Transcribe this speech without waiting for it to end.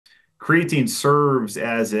creatine serves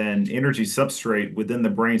as an energy substrate within the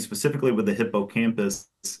brain, specifically with the hippocampus.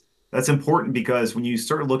 That's important because when you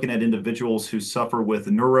start looking at individuals who suffer with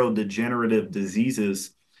neurodegenerative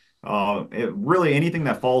diseases, really anything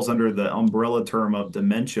that falls under the umbrella term of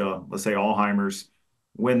dementia, let's say Alzheimer's,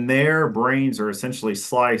 when their brains are essentially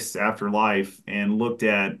sliced after life and looked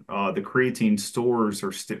at, the creatine stores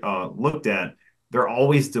are looked at, they're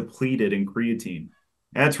always depleted in creatine.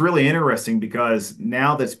 And it's really interesting because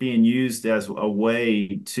now that's being used as a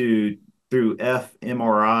way to, through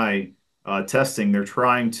fMRI testing, they're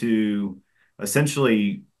trying to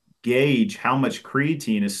essentially gauge how much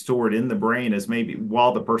creatine is stored in the brain as maybe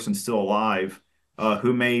while the person's still alive,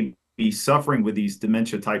 who may be suffering with these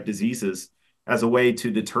dementia type diseases, as a way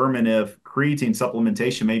to determine if creatine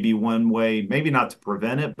supplementation may be one way, maybe not to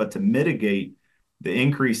prevent it, but to mitigate the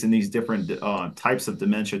increase in these different types of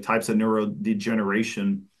dementia, types of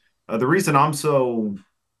neurodegeneration. The reason I'm so,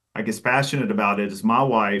 I guess, passionate about it is my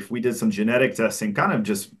wife, we did some genetic testing, kind of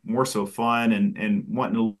just more so fun and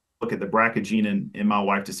wanting to look at the BRCA gene in my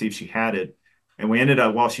wife to see if she had it. And we ended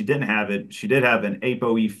up, while she didn't have it, she did have an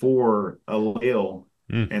ApoE4 allele.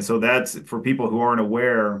 Mm. And so that's for people who aren't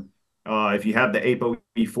aware, if you have the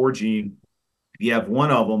ApoE4 gene, if you have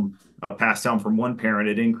one of them passed down from one parent,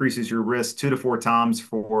 it increases your risk 2 to 4 times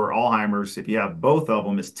for Alzheimer's. If you have both of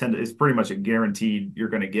them, it's pretty much a guaranteed you're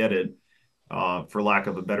going to get it, for lack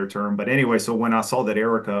of a better term. But anyway, so when I saw that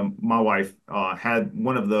Erica, my wife, had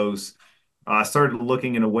one of those, I started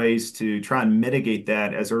looking into ways to try and mitigate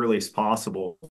that as early as possible.